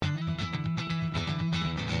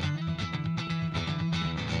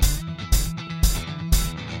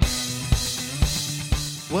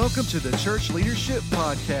Welcome to the Church Leadership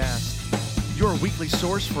Podcast, your weekly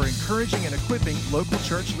source for encouraging and equipping local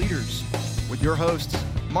church leaders, with your hosts,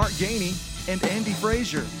 Mark Gainey and Andy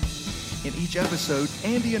Frazier. In each episode,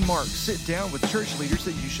 Andy and Mark sit down with church leaders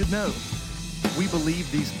that you should know. We believe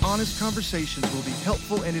these honest conversations will be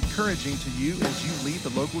helpful and encouraging to you as you lead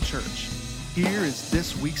the local church. Here is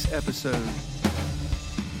this week's episode.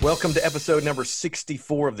 Welcome to episode number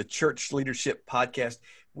 64 of the Church Leadership Podcast.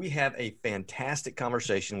 We have a fantastic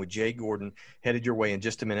conversation with Jay Gordon headed your way in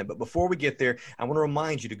just a minute. But before we get there, I want to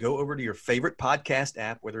remind you to go over to your favorite podcast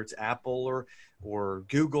app, whether it's Apple or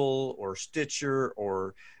Google or Stitcher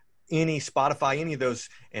or any Spotify, any of those,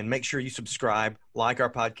 and make sure you subscribe, like our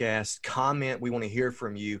podcast, comment. We want to hear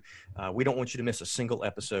from you. We don't want you to miss a single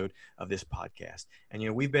episode of this podcast.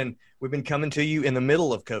 And, we've been coming to you in the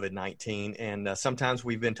middle of COVID-19, and sometimes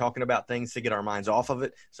we've been talking about things to get our minds off of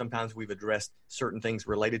it. Sometimes we've addressed certain things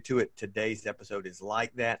related to it. Today's episode is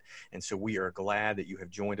like that. And so we are glad that you have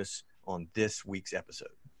joined us on this week's episode.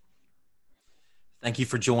 Thank you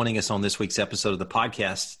for joining us on this week's episode of the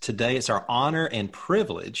podcast. Today, it's our honor and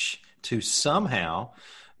privilege to somehow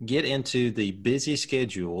get into the busy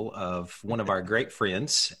schedule of one of our great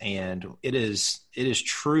friends, and it is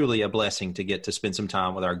truly a blessing to get to spend some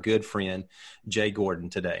time with our good friend, Jay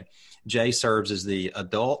Gordon, today. Jay serves as the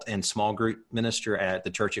adult and small group minister at the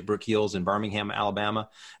church at Brook Hills in Birmingham, Alabama.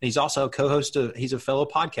 And he's also he's a fellow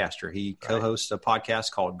podcaster. He co-hosts a podcast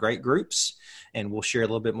called Great Groups, and we'll share a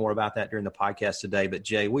little bit more about that during the podcast today. But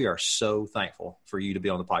Jay, we are so thankful for you to be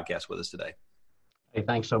on the podcast with us today. Hey,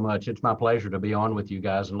 thanks so much. It's my pleasure to be on with you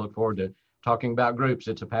guys and look forward to talking about groups.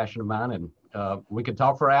 It's a passion of mine, and we could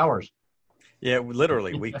talk for hours. Yeah,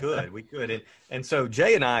 literally, we could. And so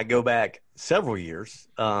Jay and I go back several years.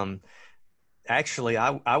 Actually,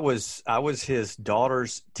 I was his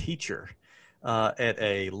daughter's teacher at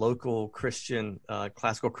a local Christian,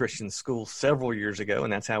 classical Christian school several years ago.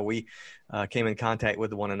 And that's how we came in contact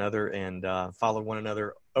with one another and followed one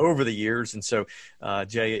another over the years. And so,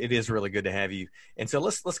 Jay, it is really good to have you. And so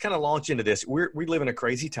let's kind of launch into this. We live in a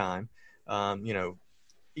crazy time.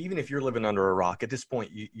 Even if you're living under a rock at this point,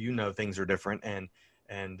 you know things are different,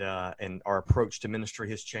 and our approach to ministry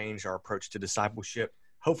has changed. Our approach to discipleship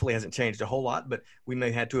hopefully hasn't changed a whole lot, but we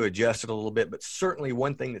may have to adjust it a little bit. But certainly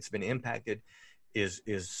one thing that's been impacted is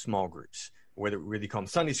small groups, whether you call them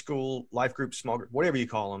Sunday school, life groups, small group, whatever you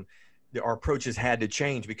call them. Our approach has had to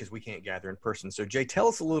change because we can't gather in person. So Jay, tell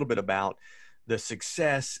us a little bit about the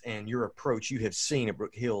success and your approach you have seen at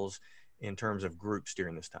Brook Hills in terms of groups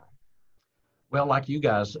during this time. Well, like you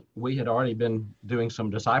guys, we had already been doing some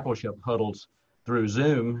discipleship huddles through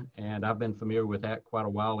Zoom, and I've been familiar with that quite a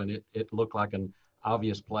while, and it looked like an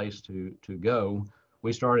obvious place to go.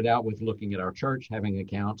 We started out with looking at our church having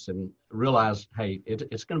accounts and realized, hey,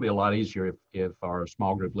 it's going to be a lot easier if our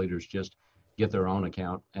small group leaders just get their own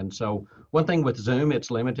account. And so one thing with Zoom,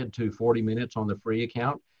 it's limited to 40 minutes on the free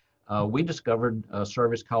account. We discovered a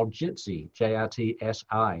service called Jitsi,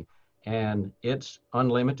 Jitsi. And it's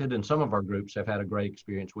unlimited, and some of our groups have had a great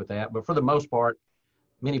experience with that. But for the most part,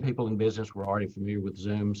 many people in business were already familiar with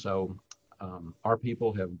Zoom, so our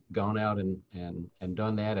people have gone out and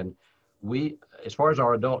done that. And we, as far as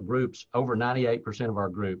our adult groups, over 98% of our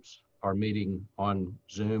groups are meeting on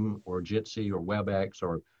Zoom or Jitsi or WebEx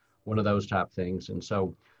or one of those type things. And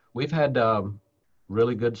so we've had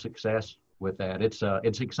really good success with that.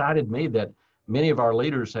 It's excited me that many of our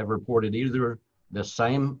leaders have reported either the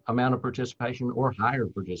same amount of participation or higher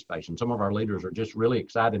participation. Some of our leaders are just really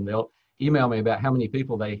excited, and they'll email me about how many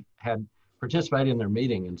people they had participate in their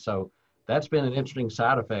meeting. And so that's been an interesting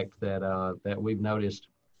side effect that we've noticed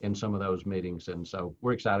in some of those meetings. And so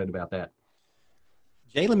we're excited about that.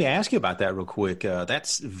 Jay, let me ask you about that real quick.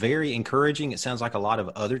 That's very encouraging. It sounds like a lot of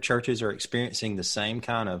other churches are experiencing the same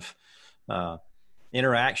kind of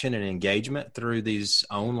interaction and engagement through these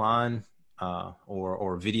online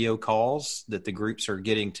or video calls that the groups are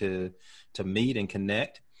getting to meet and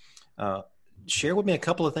connect. Share with me a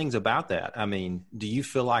couple of things about that. I mean, do you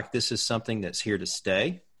feel like this is something that's here to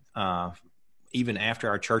stay, even after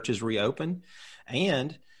our churches reopen?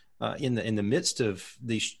 And in the midst of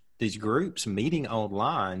these groups meeting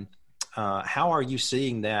online, how are you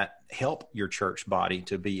seeing that help your church body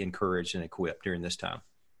to be encouraged and equipped during this time?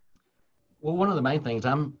 Well, one of the main things,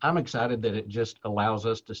 I'm excited that it just allows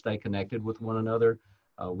us to stay connected with one another.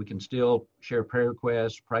 We can still share prayer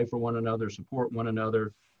requests, pray for one another, support one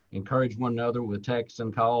another, encourage one another with texts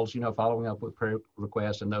and calls, following up with prayer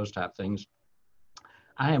requests and those type things.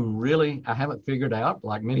 I haven't figured out,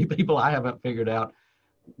 like many people, I haven't figured out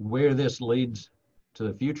where this leads to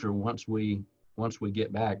the future once we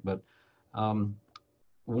get back. But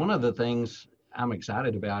one of the things I'm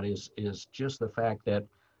excited about is just the fact that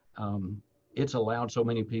it's allowed so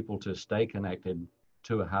many people to stay connected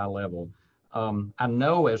to a high level. I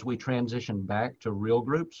know as we transition back to real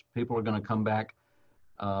groups, people are going to come back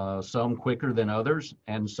some quicker than others.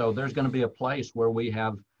 And so there's going to be a place where we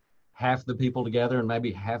have half the people together and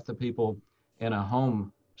maybe half the people in a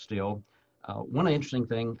home still. One interesting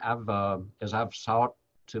thing as I've sought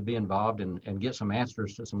to be involved and get some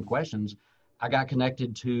answers to some questions, I got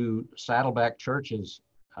connected to Saddleback Church's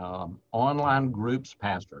online groups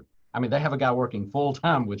pastor. I mean, they have a guy working full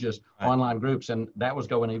time with just online groups, and that was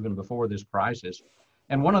going even before this crisis.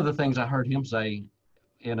 And one of the things I heard him say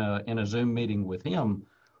in a Zoom meeting with him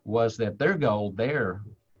was that their goal there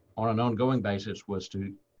on an ongoing basis was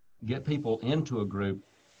to get people into a group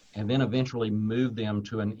and then eventually move them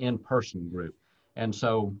to an in-person group. And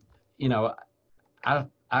so,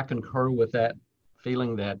 I concur with that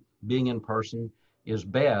feeling that being in person is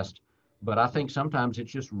best, but I think sometimes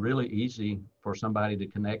it's just really easy for somebody to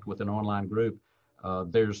connect with an online group.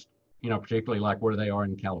 There's, particularly like where they are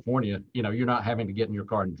in California, you're not having to get in your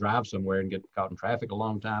car and drive somewhere and get caught in traffic a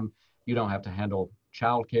long time. You don't have to handle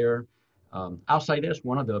childcare. I'll say this,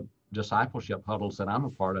 one of the discipleship huddles that I'm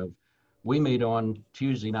a part of, we meet on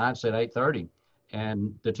Tuesday nights at 8:30,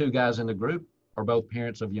 and the two guys in the group are both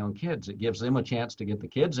parents of young kids. It gives them a chance to get the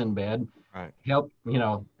kids in bed, right. help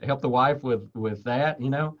the wife with that,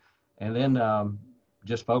 and then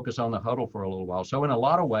just focus on the huddle for a little while. So in a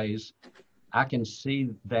lot of ways, I can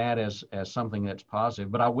see that as something that's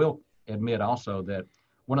positive. But I will admit also that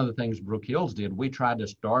one of the things Brook Hills did, we tried to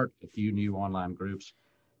start a few new online groups,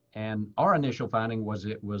 and our initial finding was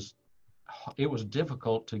it was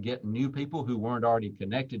difficult to get new people who weren't already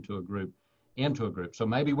connected to a group into a group. So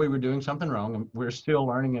maybe we were doing something wrong, and we're still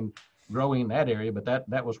learning and growing in that area, but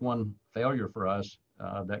that was one failure for us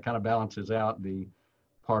that kind of balances out the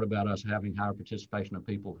part about us having higher participation of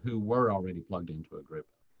people who were already plugged into a group.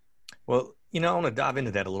 Well, I want to dive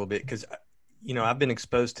into that a little bit because, I've been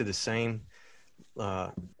exposed to the same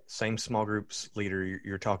small groups leader.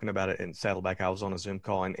 You're talking about it in Saddleback. I was on a Zoom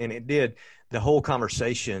call, and the whole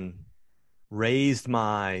conversation raised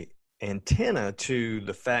my antenna to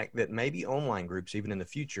the fact that maybe online groups, even in the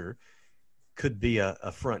future, could be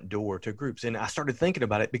a front door to groups. And I started thinking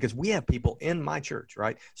about it because we have people in my church,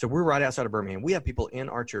 right? So we're right outside of Birmingham. We have people in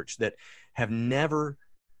our church that have never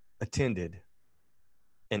attended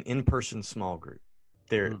an in-person small group.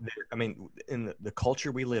 They're in the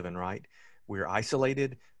culture we live in, right? We're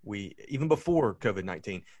isolated. Even before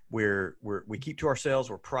COVID-19, we keep to ourselves.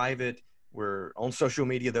 We're private. We're on social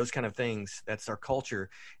media, those kind of things. That's our culture.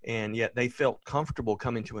 And yet they felt comfortable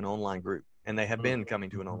coming to an online group, and they have been coming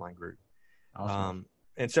to an online group. Awesome.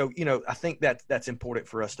 And so, I think that's important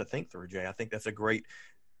for us to think through, Jay. I think that's a great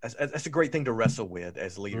thing to wrestle with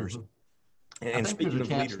as leaders. Mm-hmm. And speaking of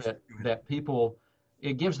leaders, that people,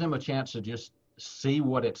 it gives them a chance to just see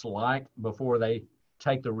what it's like before they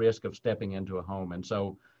take the risk of stepping into a home. And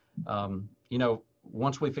so,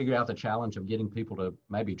 once we figure out the challenge of getting people to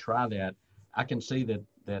maybe try that, I can see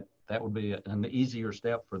that would be an easier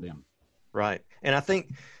step for them. Right. And I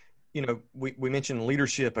think, we mentioned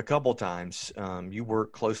leadership a couple times. You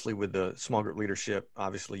work closely with the small group leadership.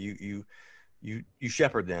 Obviously, you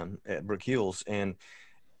shepherd them at Brook Hills. And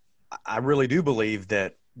I really do believe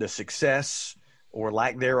that the success or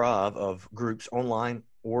lack thereof of groups online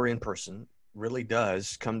or in person really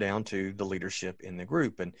does come down to the leadership in the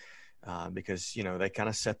group. And because, they kind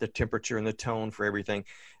of set the temperature and the tone for everything.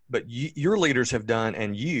 But your leaders have done,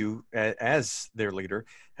 and you as their leader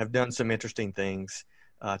have done some interesting things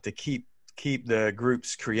to keep the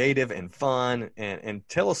groups creative and fun. And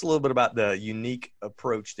tell us a little bit about the unique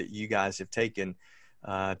approach that you guys have taken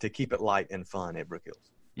to keep it light and fun at Brook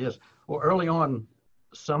Hills. Yes. Well, early on,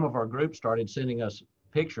 some of our groups started sending us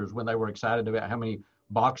pictures when they were excited about how many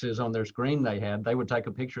boxes on their screen they had. They would take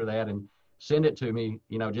a picture of that and send it to me,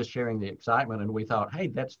 just sharing the excitement. And we thought, hey,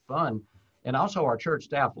 that's fun. And also our church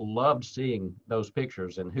staff loved seeing those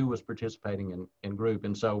pictures and who was participating in group.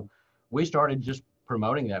 And so we started just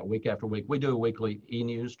promoting that week after week. We do a weekly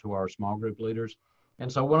e-news to our small group leaders.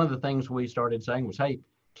 And so one of the things we started saying was, hey,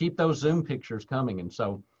 keep those Zoom pictures coming. And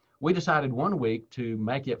so we decided one week to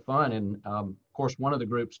make it fun. And of course, one of the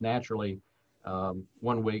groups naturally,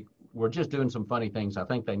 one week, we're just doing some funny things. I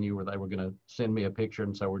think they knew where they were going to send me a picture.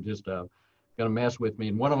 And so we're just going to mess with me.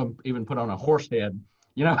 And one of them even put on a horse head,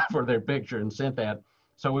 for their picture and sent that.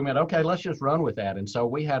 So we went, okay, let's just run with that. And so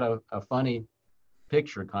we had a funny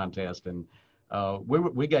picture contest. And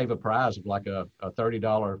we gave a prize of like a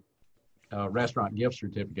 $30 restaurant gift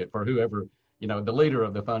certificate for whoever, the leader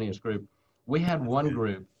of the funniest group. We had one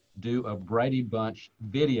group do a Brady Bunch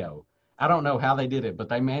video. I don't know how they did it, but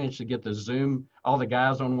they managed to get the Zoom, all the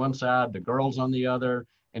guys on one side, the girls on the other,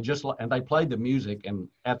 and they played the music. And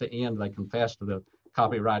at the end, they confessed to the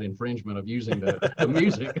copyright infringement of using the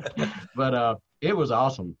music. But it was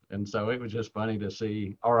awesome. And so it was just funny to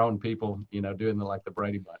see our own people, doing the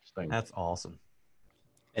Brady Bunch thing. That's awesome.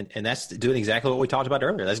 And that's doing exactly what we talked about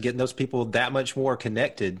earlier. That's getting those people that much more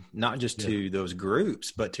connected, not just to those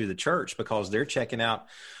groups, but to the church, because they're checking out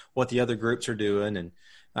what the other groups are doing. And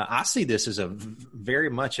I see this as very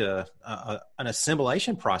much an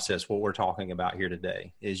assimilation process. What we're talking about here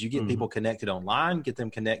today is you get people connected online, get them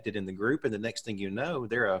connected in the group, and the next thing you know,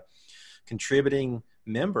 they're a contributing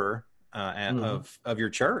member of your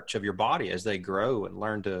church, of your body, as they grow and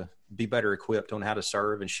learn to be better equipped on how to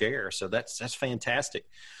serve and share. So that's fantastic.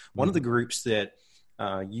 One of the groups that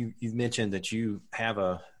you've mentioned that you have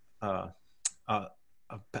a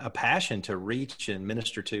passion to reach and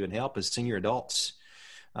minister to and help is senior adults.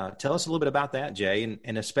 Tell us a little bit about that, Jay,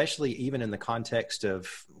 and especially even in the context of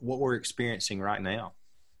what we're experiencing right now.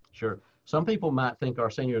 Sure. Some people might think our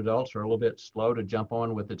senior adults are a little bit slow to jump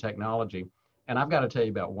on with the technology. And I've got to tell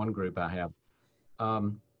you about one group I have.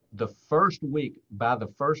 By the first week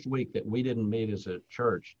that we didn't meet as a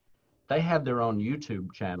church, they had their own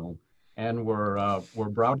YouTube channel and were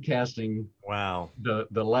broadcasting the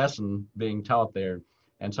lesson being taught there.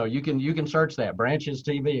 And so you can search that, Branches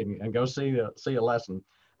TV, and go see a lesson.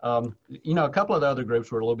 A couple of the other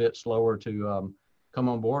groups were a little bit slower to come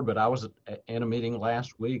on board, but I was in a meeting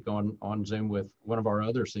last week on Zoom with one of our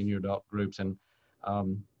other senior adult groups. And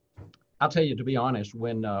I'll tell you, to be honest,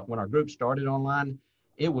 when our group started online,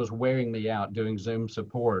 it was wearing me out doing Zoom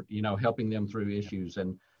support, helping them through issues.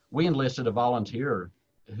 And we enlisted a volunteer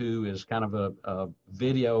who is kind of a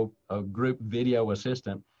group video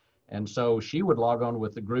assistant. And so she would log on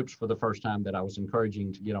with the groups for the first time that I was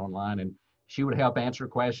encouraging to get online. And she would help answer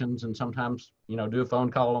questions and sometimes, do a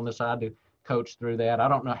phone call on the side to coach through that. I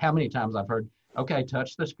don't know how many times I've heard, okay,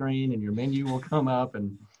 touch the screen and your menu will come up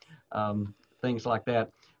and things like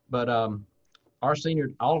that. But all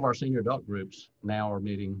of our senior adult groups now are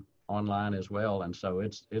meeting online as well. And so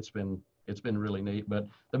it's been really neat. But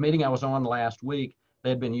the meeting I was on last week,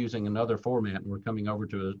 they'd been using another format, and we're coming over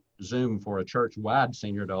to a Zoom for a church-wide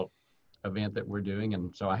senior adult event that we're doing.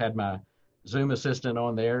 And so I had my Zoom assistant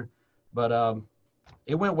on there, but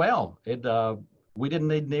it went well. We didn't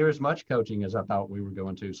need near as much coaching as I thought we were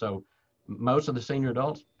going to. So most of the senior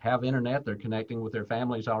adults have internet. They're connecting with their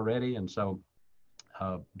families already. And so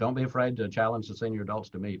don't be afraid to challenge the senior adults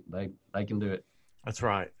to meet. They can do it. That's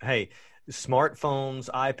right. Hey, smartphones,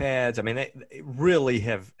 iPads, I mean, they really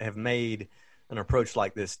have made an approach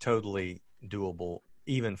like this totally doable,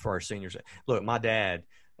 even for our seniors. Look, my dad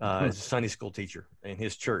is a Sunday school teacher in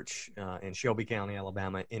his church in Shelby County,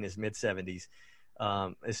 Alabama, in his mid-70s.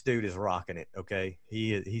 This dude is rocking it. Okay,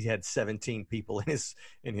 he had 17 people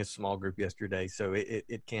in his small group yesterday, so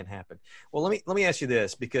it can't happen. Well, let me ask you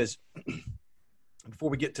this, because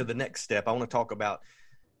before we get to the next step, I want to talk about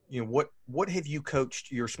what have you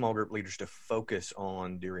coached your small group leaders to focus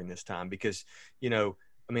on during this time? Because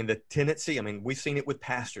the tendency, we've seen it with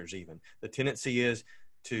pastors even. The tendency is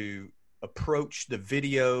to approach the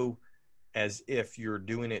video as if you're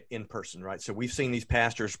doing it in person, right? So we've seen these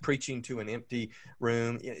pastors preaching to an empty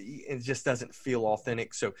room. It just doesn't feel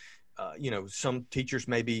authentic. So, some teachers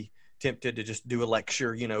may be tempted to just do a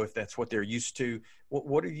lecture, if that's what they're used to.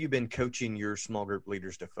 What have you been coaching your small group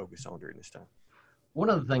leaders to focus on during this time? One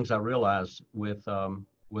of the things I realized with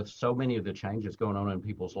so many of the changes going on in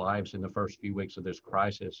people's lives in the first few weeks of this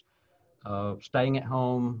crisis, staying at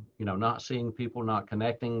home, not seeing people, not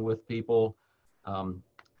connecting with people,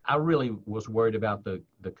 I really was worried about the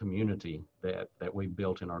community that we've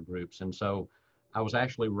built in our groups. And so I was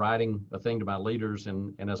actually writing a thing to my leaders,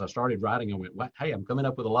 and as I started writing, I went, hey, I'm coming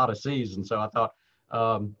up with a lot of C's. And so I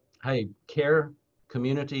thought, hey, care,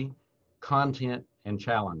 community, content, and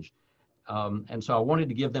challenge. And so I wanted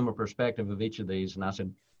to give them a perspective of each of these. And I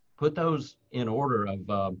said, put those in order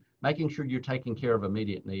of making sure you're taking care of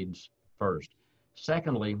immediate needs first.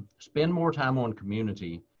 Secondly, spend more time on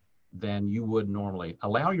community than you would normally.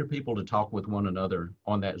 Allow your people to talk with one another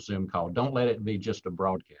on that Zoom call. Don't let it be just a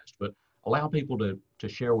broadcast, but allow people to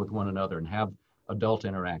share with one another and have adult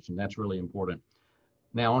interaction. That's really important.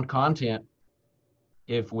 Now on content,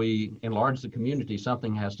 if we enlarge the community,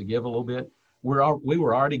 something has to give a little bit. We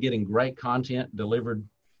were already getting great content delivered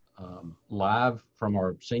live from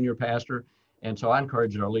our senior pastor. And so I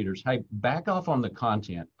encouraged our leaders, hey, back off on the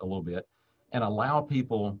content a little bit and allow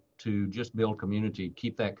people to just build community,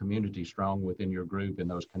 keep that community strong within your group and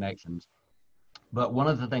those connections. But one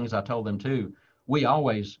of the things I told them too, we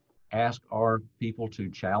always ask our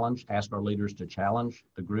leaders to challenge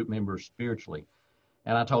the group members spiritually.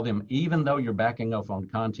 And I told them, even though you're backing off on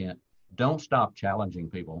content, don't stop challenging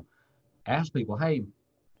people. Ask people, hey,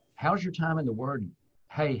 how's your time in the Word?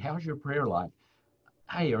 Hey, how's your prayer life?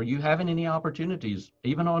 Hey, are you having any opportunities,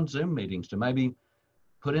 even on Zoom meetings, to maybe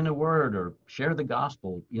put in a word or share the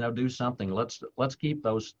gospel, do something. Let's keep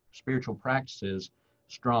those spiritual practices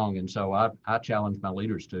strong. And so I challenge my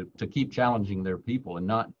leaders to keep challenging their people and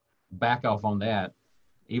not back off on that,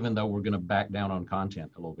 even though we're going to back down on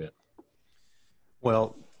content a little bit.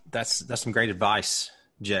 Well, that's some great advice,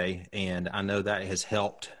 Jay. And I know that has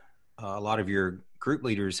helped a lot of your group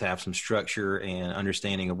leaders have some structure and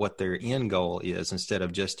understanding of what their end goal is, instead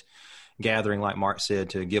of just gathering, like Mark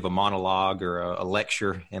said, to give a monologue or a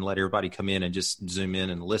lecture and let everybody come in and just zoom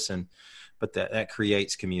in and listen. But that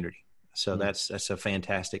creates community. So that's a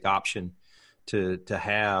fantastic option to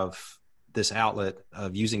have this outlet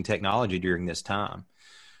of using technology during this time.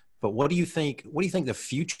 But what do you think the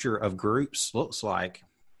future of groups looks like?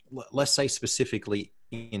 Let's say specifically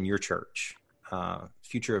in your church,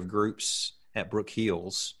 future of groups at Brook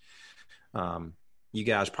Hills. You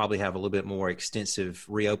guys probably have a little bit more extensive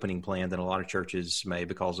reopening plan than a lot of churches may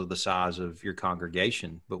because of the size of your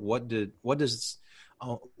congregation. But what do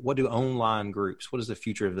online groups, what does the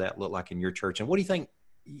future of that look like in your church? And what do you think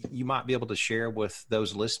you might be able to share with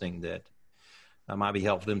those listening that might be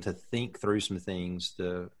helpful for them to think through some things,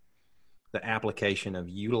 the application of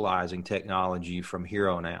utilizing technology from here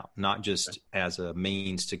on out, not just as a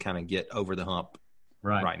means to kind of get over the hump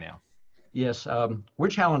right now? Yes, we're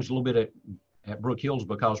challenged a little bit at Brook Hills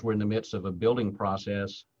because we're in the midst of a building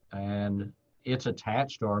process, and it's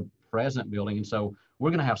attached to our present building. And so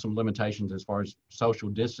we're going to have some limitations as far as social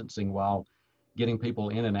distancing while getting people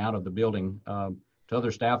in and out of the building. To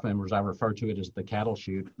other staff members, I refer to it as the cattle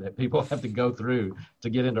chute that people have to go through to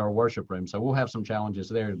get into our worship room. So we'll have some challenges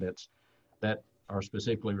there that are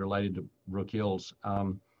specifically related to Brook Hills.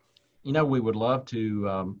 We would love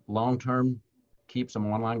to long-term keep some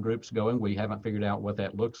online groups going. We haven't figured out what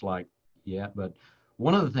that looks like yet, but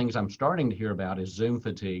one of the things I'm starting to hear about is Zoom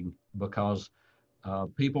fatigue, because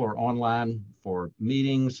people are online for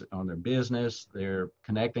meetings on their business. They're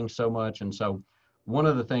connecting so much. And so one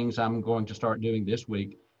of the things I'm going to start doing this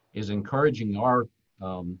week is encouraging our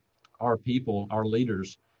people, our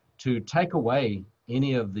leaders, to take away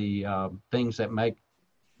any of the things that make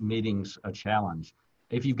meetings a challenge.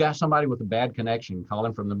 If you've got somebody with a bad connection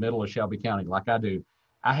calling from the middle of Shelby County, like I do,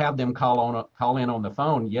 I have them call in on the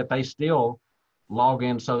phone, yet they still log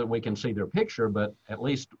in so that we can see their picture, but at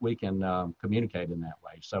least we can communicate in that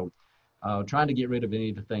way. So trying to get rid of any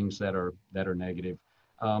of the things that are negative.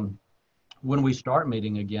 When we start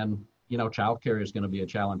meeting again, childcare is going to be a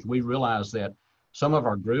challenge. We realize that some of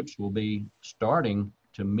our groups will be starting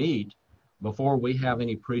to meet before we have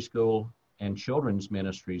any preschool and children's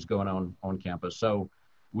ministries going on campus. So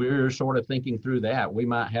we're sort of thinking through that. We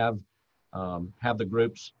might have the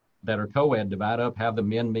groups that are co-ed divide up, have the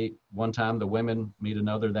men meet one time, the women meet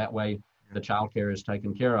another. That way the childcare is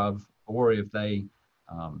taken care of. Or if they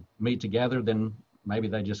meet together, then maybe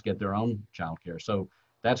they just get their own childcare. So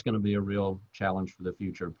that's going to be a real challenge for the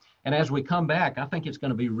future. And as we come back, I think it's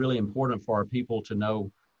going to be really important for our people to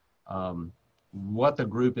know what the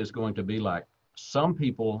group is going to be like. Some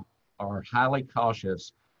people are highly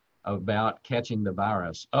cautious about catching the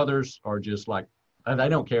virus. Others are just like, they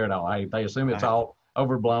don't care at all. They assume it's all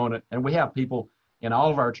overblown. And we have people in all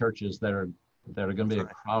of our churches that are going to be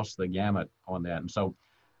across the gamut on that. And so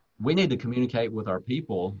we need to communicate with our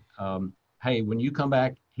people. Hey, when you come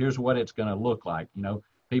back, here's what it's going to look like.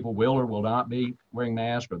 People will or will not be wearing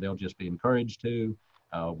masks, or they'll just be encouraged to.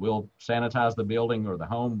 We'll sanitize the building or the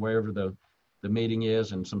home, wherever the meeting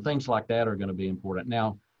is, and some things like that are going to be important.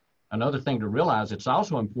 Now, another thing to realize, it's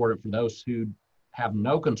also important for those who have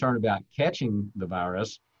no concern about catching the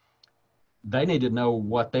virus. They need to know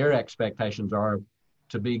what their expectations are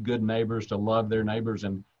to be good neighbors, to love their neighbors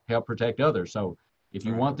and help protect others. So if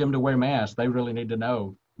you want them to wear masks, they really need to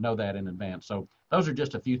know that in advance. So those are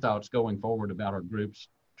just a few thoughts going forward about our groups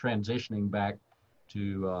transitioning back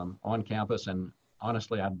to on campus. And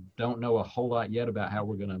honestly, I don't know a whole lot yet about how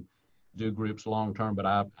we're going to do groups long term, but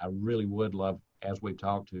I really would love, as we've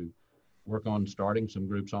talked, to work on starting some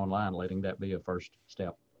groups online, letting that be a first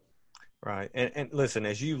step. Right. And listen,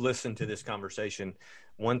 as you listen to this conversation,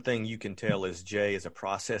 one thing you can tell is Jay is a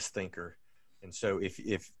process thinker. And so if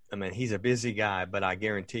he's a busy guy, but I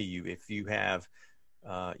guarantee you, if you have,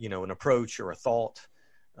 an approach or a thought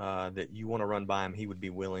that you want to run by him, he would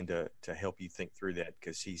be willing to help you think through that,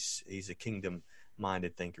 because he's a kingdom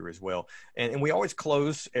minded thinker as well. And we always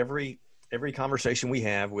close every every conversation we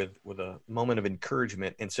have with a moment of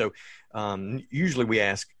encouragement. And so usually we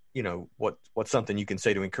ask, what's something you can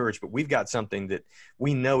say to encourage, but we've got something that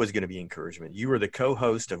we know is going to be encouragement. You are the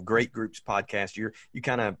co-host of Great Groups podcast. You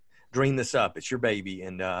kind of dream this up. It's your baby.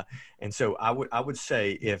 And so I would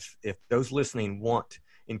say if those listening want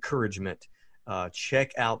encouragement,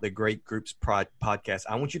 check out the Great Groups podcast.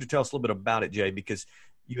 I want you to tell us a little bit about it, Jay, because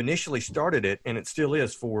you initially started it, and it still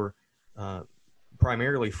is for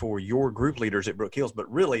primarily for your group leaders at Brook Hills,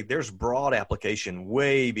 but really there's broad application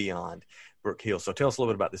way beyond Brook Hills. So tell us a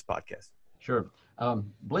little bit about this podcast. Sure.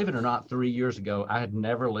 Believe it or not, 3 years ago, I had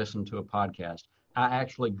never listened to a podcast. I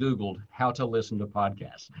actually Googled how to listen to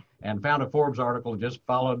podcasts and found a Forbes article, just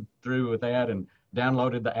followed through with that and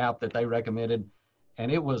downloaded the app that they recommended.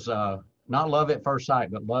 And it was not love at first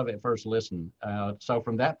sight, but love at first listen. So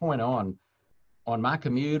from that point on my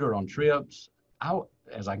commute or on trips,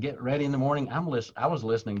 as I get ready in the morning, I was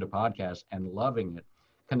listening to podcasts and loving it.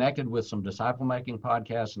 Connected with some disciple making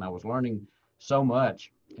podcasts, and I was learning so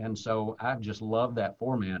much. And so I just love that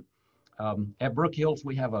format. At Brook Hills,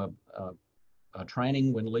 we have a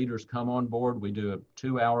training when leaders come on board. We do a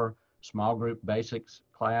 2-hour small group basics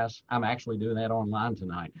class. I'm actually doing that online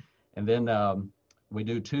tonight. And then we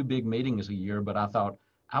do 2 big meetings a year, but I thought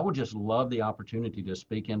I would just love the opportunity to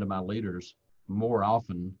speak into my leaders more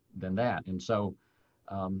often than that. And so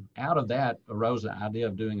out of that arose the idea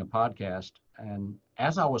of doing a podcast. And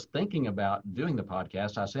as I was thinking about doing the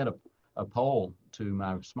podcast, I sent a poll to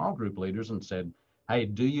my small group leaders and said, hey,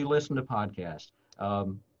 do you listen to podcasts?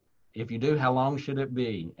 If you do, how long should it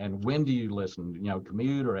be? And when do you listen?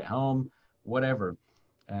 Commute or at home, whatever.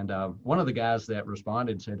 And one of the guys that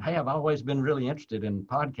responded said, hey, I've always been really interested in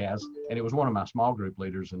podcasts. And it was one of my small group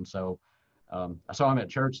leaders. And so I saw him at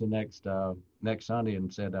church the next Sunday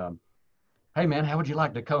and said, hey, man, how would you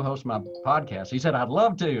like to co-host my podcast? He said, I'd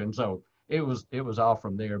love to. And so it was all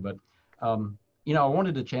from there. But, I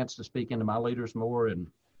wanted a chance to speak into my leaders more and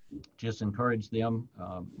just encourage them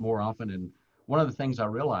more often. And one of the things I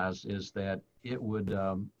realized is that it would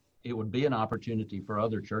be an opportunity for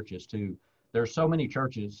other churches too. There are so many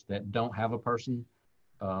churches that don't have a person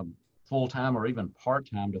full-time or even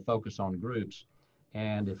part-time to focus on groups.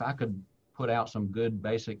 And if I could put out some good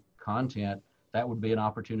basic content, that would be an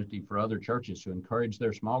opportunity for other churches to encourage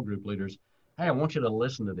their small group leaders. Hey, I want you to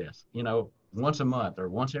listen to this, once a month or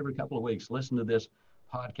once every couple of weeks, listen to this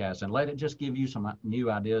podcast and let it just give you some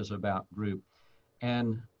new ideas about group.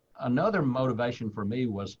 And another motivation for me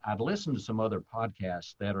was I'd listened to some other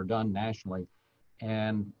podcasts that are done nationally,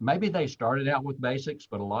 and maybe they started out with basics,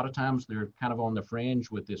 but a lot of times they're kind of on the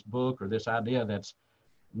fringe with this book or this idea that's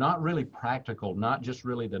not really practical, not just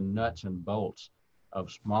really the nuts and bolts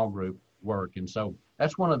of small group work. And so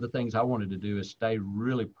that's one of the things I wanted to do is stay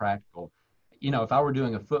really practical. If I were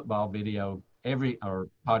doing a football video or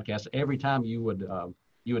podcast, every time you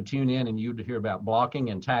would tune in and you'd hear about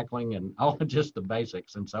blocking and tackling and all just the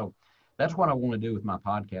basics. And so that's what I want to do with my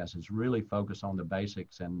podcast is really focus on the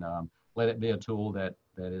basics and let it be a tool that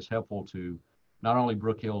is helpful to not only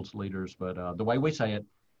Brook Hills leaders, but the way we say it,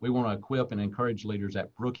 we want to equip and encourage leaders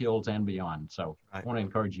at Brook Hills and beyond. So I want to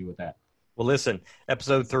encourage you with that. Well, listen,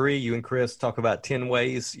 episode 3, you and Chris talk about 10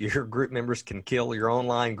 ways your group members can kill your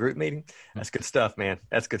online group meeting. That's good stuff, man.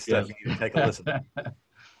 That's good stuff. Yes. You need to take a listen.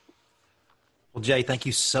 Well, Jay, thank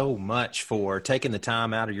you so much for taking the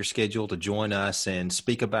time out of your schedule to join us and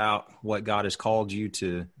speak about what God has called you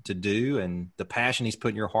to do and the passion he's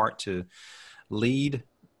put in your heart to lead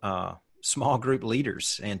small group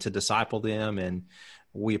leaders and to disciple them. And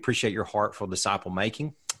we appreciate your heart for disciple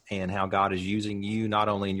making and how God is using you not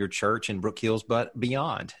only in your church in Brook Hills, but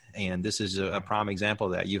beyond. And this is a prime example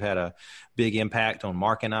of that. You've had a big impact on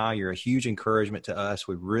Mark and I. You're a huge encouragement to us.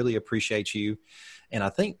 We really appreciate you. And I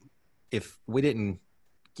think if you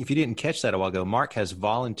didn't catch that a while ago, Mark has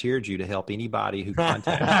volunteered you to help anybody who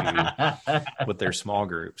contacts you with their small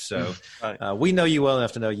group. So we know you well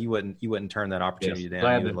enough to know you wouldn't turn that opportunity down.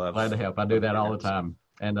 Glad to help. I do that all the time.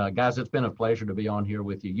 And guys, it's been a pleasure to be on here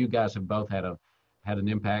with you. You guys have both had an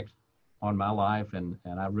impact on my life, and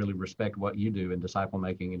I really respect what you do in disciple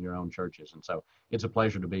making in your own churches. And so it's a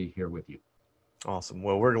pleasure to be here with you. Awesome.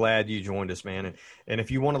 Well, we're glad you joined us, man. And if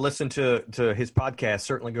you want to listen to his podcast,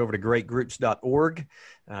 certainly go over to greatgroups.org.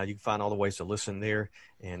 You can find all the ways to listen there.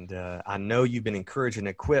 And I know you've been encouraged and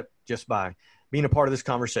equipped just by being a part of this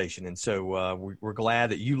conversation. And so we're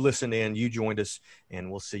glad that you listened in, you joined us,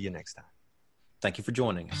 and we'll see you next time. Thank you for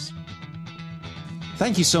joining us.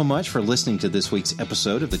 Thank you so much for listening to this week's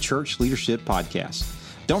episode of the Church Leadership Podcast.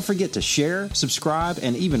 Don't forget to share, subscribe,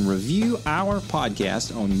 and even review our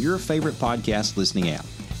podcast on your favorite podcast listening app.